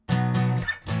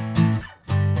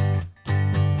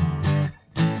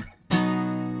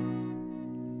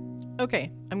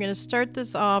Okay, I'm going to start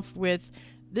this off with,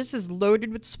 this is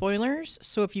loaded with spoilers,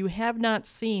 so if you have not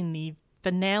seen the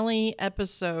finale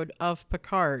episode of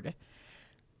Picard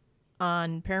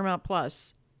on Paramount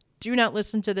Plus, do not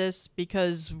listen to this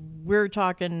because we're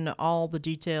talking all the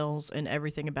details and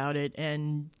everything about it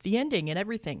and the ending and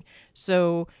everything.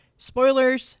 So,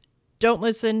 spoilers, don't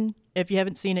listen if you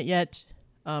haven't seen it yet.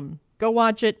 Go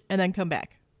watch it and then come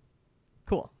back.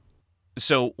 Cool.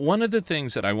 So one of the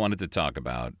things that I wanted to talk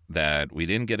about that we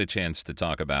didn't get a chance to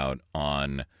talk about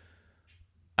on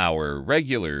our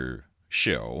regular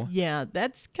show. Yeah,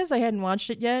 that's because I hadn't watched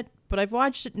it yet, but I've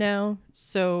watched it now,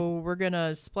 so we're going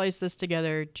to splice this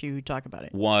together to talk about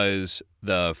it. Was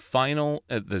the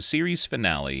the series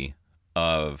finale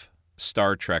of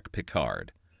Star Trek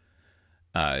Picard.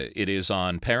 It is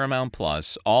on Paramount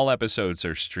Plus. All episodes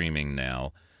are streaming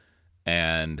now.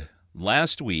 And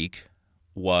last week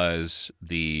was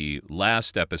the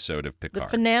last episode of Picard. The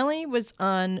finale was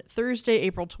on Thursday,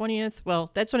 April 20th.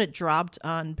 Well, that's when it dropped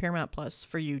on Paramount Plus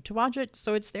for you to watch it,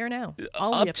 so it's there now.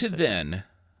 Up to the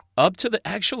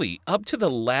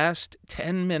last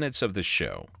 10 minutes of the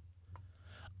show,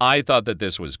 I thought that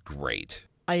this was great.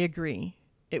 I agree.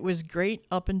 It was great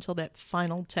up until that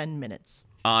final 10 minutes.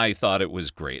 I thought it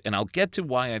was great, and I'll get to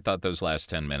why I thought those last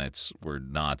 10 minutes were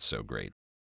not so great.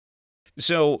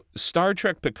 So, Star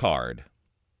Trek Picard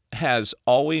has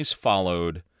always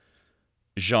followed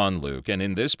Jean-Luc, and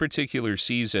in this particular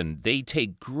season, they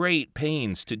take great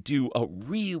pains to do a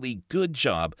really good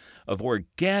job of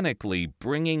organically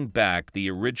bringing back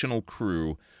the original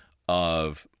crew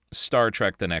of Star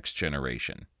Trek The Next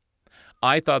Generation.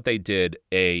 I thought they did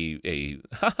a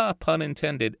pun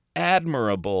intended,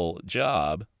 admirable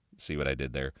job. See what I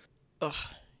did there? Ugh,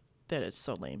 that is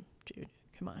so lame, dude.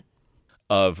 Come on.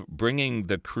 Of bringing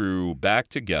the crew back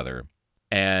together.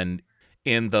 And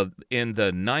in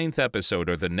the ninth episode,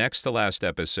 or the next to last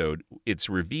episode, it's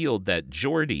revealed that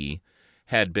Geordi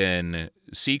had been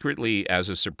secretly, as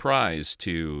a surprise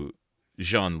to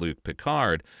Jean-Luc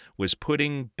Picard, was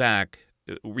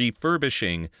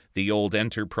refurbishing the old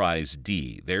Enterprise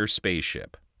D, their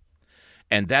spaceship.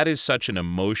 And that is such an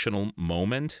emotional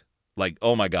moment. Like,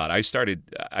 oh my God, I started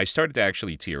to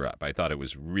actually tear up. I thought it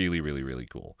was really, really, really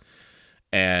cool.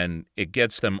 And it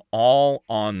gets them all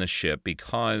on the ship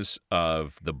because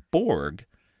of the Borg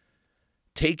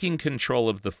taking control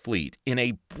of the fleet in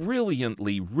a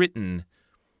brilliantly written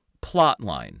plot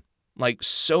line. Like,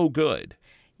 so good.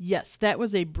 Yes, that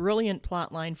was a brilliant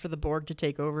plot line for the Borg to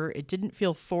take over. It didn't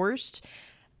feel forced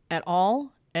at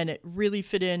all, and it really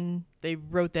fit in. They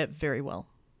wrote that very well.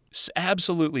 It's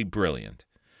absolutely brilliant.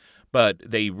 But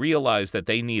they realize that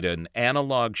they need an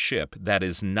analog ship that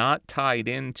is not tied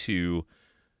into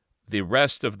the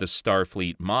rest of the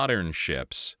Starfleet modern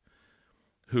ships,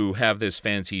 who have this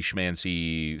fancy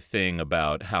schmancy thing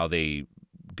about how they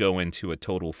go into a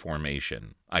total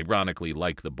formation, ironically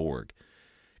like the Borg.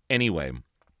 Anyway,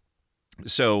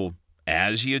 so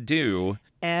as you do,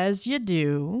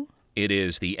 it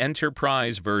is the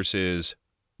Enterprise versus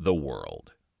the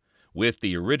world, with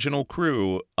the original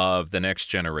crew of The Next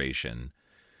Generation.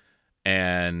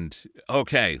 And,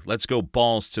 okay, let's go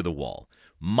balls to the wall.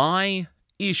 My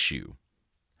issue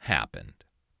happened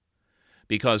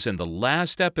because in the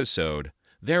last episode,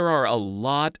 there are a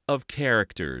lot of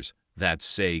characters that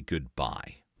say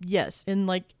goodbye. Yes, in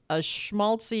like a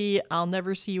schmaltzy, I'll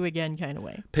never see you again kind of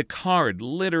way. Picard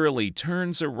literally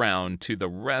turns around to the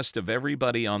rest of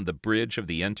everybody on the bridge of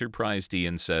the Enterprise D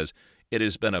and says, "It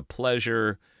has been a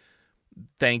pleasure.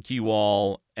 Thank you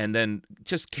all." And then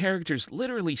just characters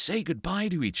literally say goodbye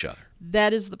to each other.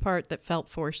 That is the part that felt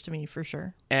forced to me for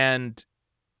sure. And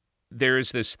there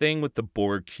is this thing with the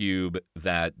Borg cube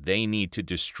that they need to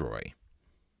destroy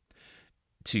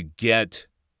to get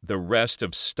the rest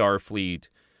of Starfleet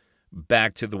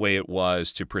back to the way it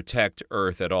was, to protect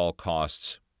Earth at all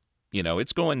costs. You know,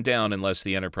 it's going down unless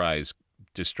the Enterprise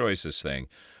destroys this thing.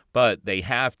 But they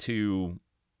have to.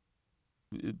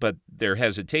 But their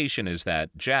hesitation is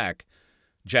that Jack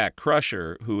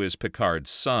Crusher, who is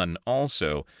Picard's son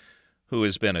also, who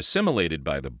has been assimilated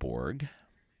by the Borg,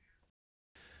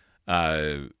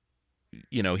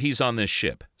 he's on this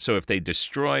ship. So if they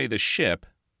destroy the ship,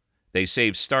 they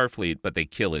save Starfleet, but they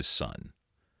kill his son.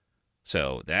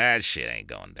 So that shit ain't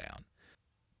going down.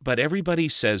 But everybody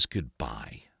says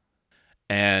goodbye.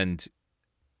 And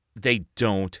they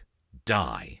don't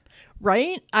die.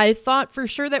 Right? I thought for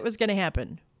sure that was going to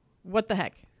happen. What the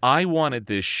heck? I wanted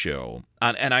this show,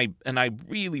 and I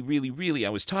really, really, really, I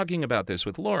was talking about this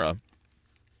with Laura,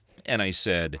 and I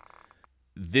said,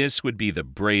 this would be the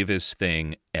bravest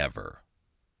thing ever.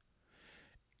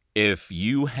 if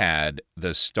you had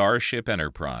the Starship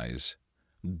Enterprise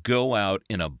go out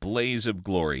in a blaze of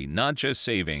glory, not just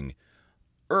saving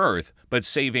Earth, but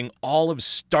saving all of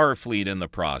Starfleet in the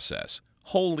process.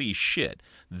 Holy shit.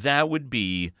 That would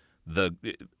be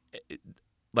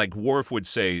like Worf would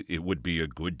say, it would be a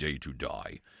good day to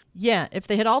die. Yeah, if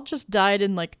they had all just died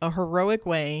in like a heroic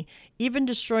way, even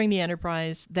destroying the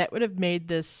Enterprise, that would have made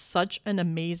this such an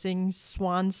amazing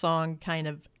swan song kind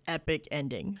of epic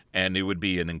ending. And it would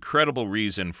be an incredible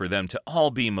reason for them to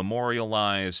all be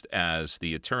memorialized as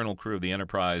the eternal crew of the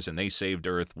Enterprise, and they saved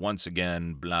Earth once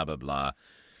again, blah, blah, blah.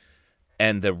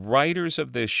 And the writers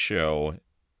of this show,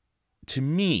 to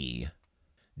me,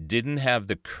 didn't have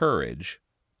the courage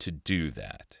to do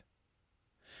that.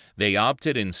 They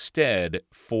opted instead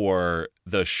for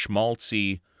the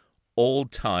schmaltzy,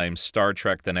 old-time Star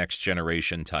Trek The Next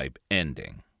Generation type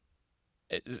ending.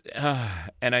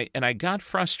 And I got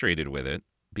frustrated with it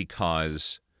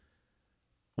because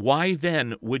why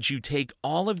then would you take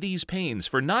all of these pains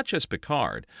for not just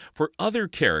Picard, for other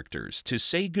characters to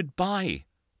say goodbye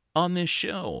on this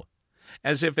show?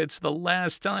 As if it's the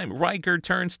last time. Riker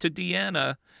turns to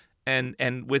Deanna and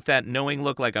with that knowing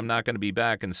look like I'm not going to be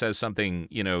back and says something,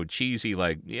 cheesy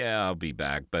like, yeah, I'll be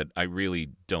back, but I really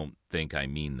don't think I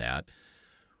mean that.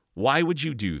 Why would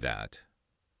you do that?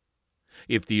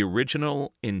 If the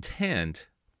original intent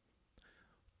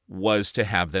was to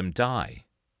have them die.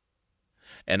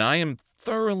 And I am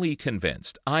thoroughly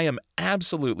convinced, I am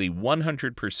absolutely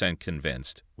 100%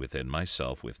 convinced within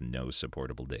myself with no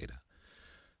supportable data.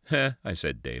 I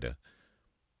said data.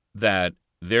 That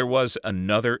there was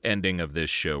another ending of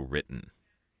this show written,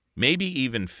 maybe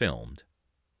even filmed.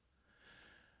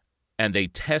 And they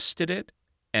tested it,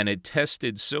 and it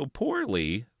tested so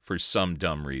poorly for some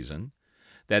dumb reason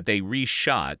that they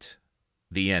reshot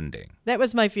the ending. That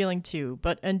was my feeling too,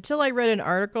 but until I read an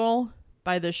article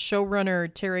by the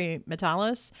showrunner Terry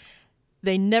Matalas,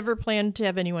 they never planned to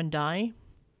have anyone die,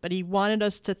 but he wanted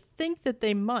us to think that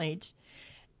they might,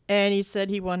 and he said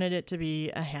he wanted it to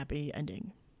be a happy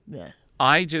ending. Blech.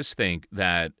 I just think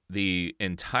that the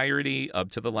entirety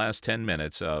up to the last 10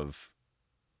 minutes of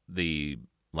the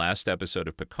last episode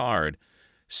of Picard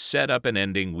set up an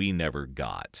ending we never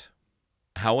got.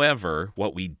 However,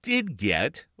 what we did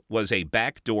get was a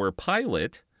backdoor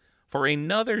pilot for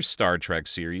another Star Trek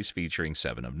series featuring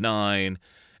Seven of Nine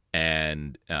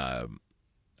and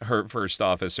her first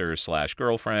officer /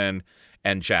 girlfriend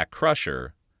and Jack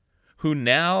Crusher, who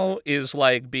now is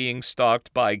like being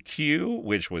stalked by Q,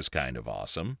 which was kind of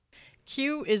awesome.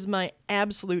 Q is my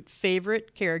absolute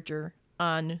favorite character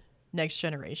on Next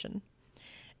Generation.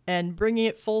 And bringing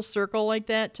it full circle like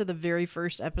that to the very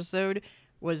first episode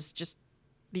was just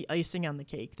the icing on the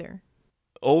cake there.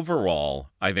 Overall,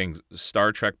 I think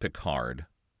Star Trek Picard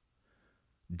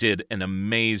did an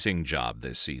amazing job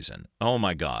this season. Oh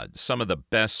my God, some of the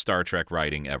best Star Trek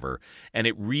writing ever. And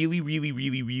it really, really,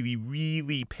 really, really,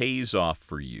 really pays off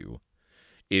for you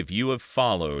if you have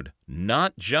followed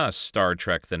not just Star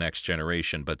Trek The Next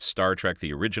Generation, but Star Trek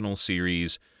the original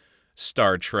series,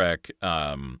 Star Trek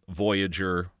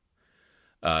Voyager,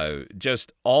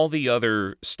 just all the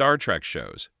other Star Trek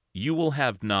shows. You will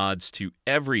have nods to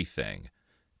everything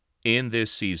in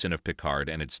this season of Picard,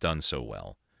 and it's done so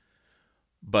well.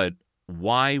 But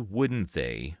why wouldn't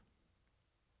they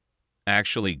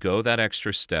actually go that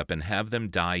extra step and have them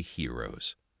die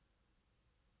heroes?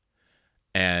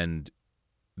 And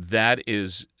that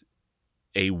is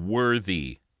a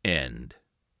worthy end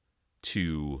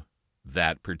to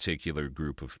that particular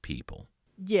group of people.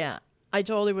 Yeah, I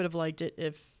totally would have liked it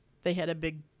if they had a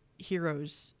big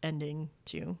heroes ending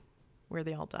too, where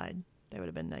they all died. That would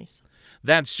have been nice.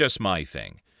 That's just my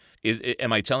thing.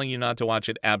 Am I telling you not to watch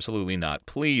it? Absolutely not.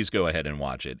 Please go ahead and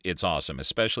watch it. It's awesome,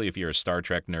 especially if you're a Star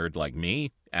Trek nerd like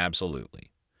me.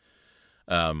 Absolutely.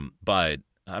 But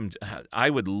I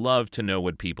would love to know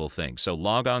what people think. So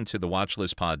log on to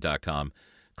thewatchlistpod.com,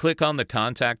 click on the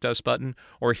Contact Us button,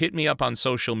 or hit me up on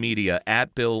social media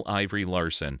at Bill Ivory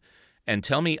Larson, and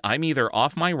tell me I'm either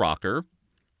off my rocker,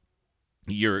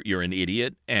 you're an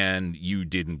idiot, and you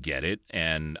didn't get it,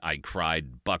 and I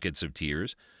cried buckets of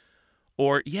tears.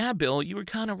 Or, yeah, Bill, you were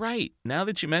kind of right. Now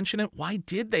that you mention it, why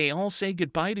did they all say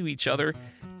goodbye to each other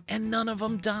and none of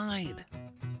them died?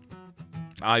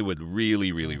 I would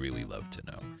really, really, really love to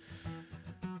know.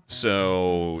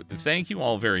 So, thank you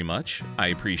all very much. I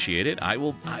appreciate it. I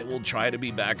will try to be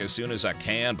back as soon as I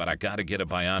can, but I got to get a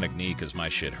bionic knee because my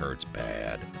shit hurts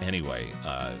bad. Anyway,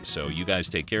 so you guys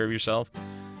take care of yourself.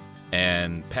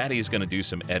 And Pattie is going to do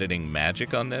some editing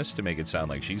magic on this to make it sound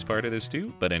like she's part of this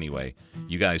too. But anyway,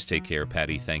 you guys take care.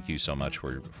 Pattie, thank you so much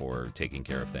for taking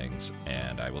care of things.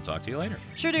 And I will talk to you later.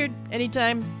 Sure, dude.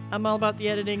 Anytime. I'm all about the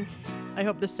editing. I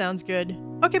hope this sounds good.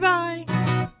 Okay, bye.